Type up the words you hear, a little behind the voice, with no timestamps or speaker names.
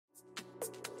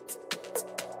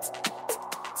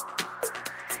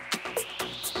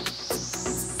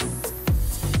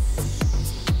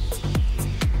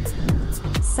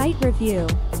Site review.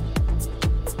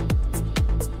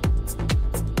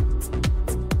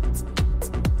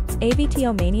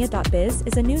 Avtomania.biz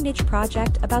is a new niche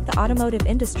project about the automotive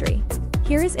industry.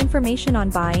 Here is information on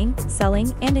buying,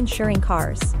 selling, and insuring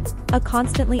cars. A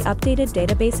constantly updated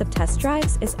database of test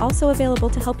drives is also available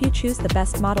to help you choose the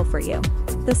best model for you.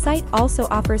 The site also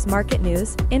offers market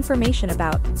news, information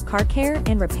about car care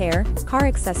and repair, car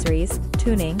accessories,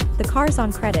 tuning, the cars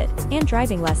on credit, and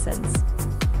driving lessons.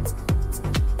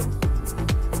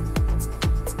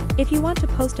 If you want to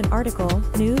post an article,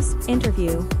 news,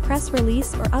 interview, press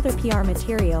release, or other PR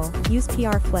material, use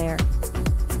PR Flare.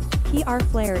 PR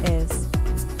Flare is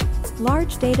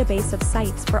large database of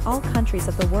sites for all countries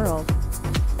of the world.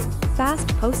 Fast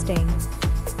posting.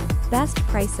 Best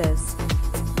prices.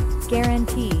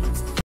 Guarantee.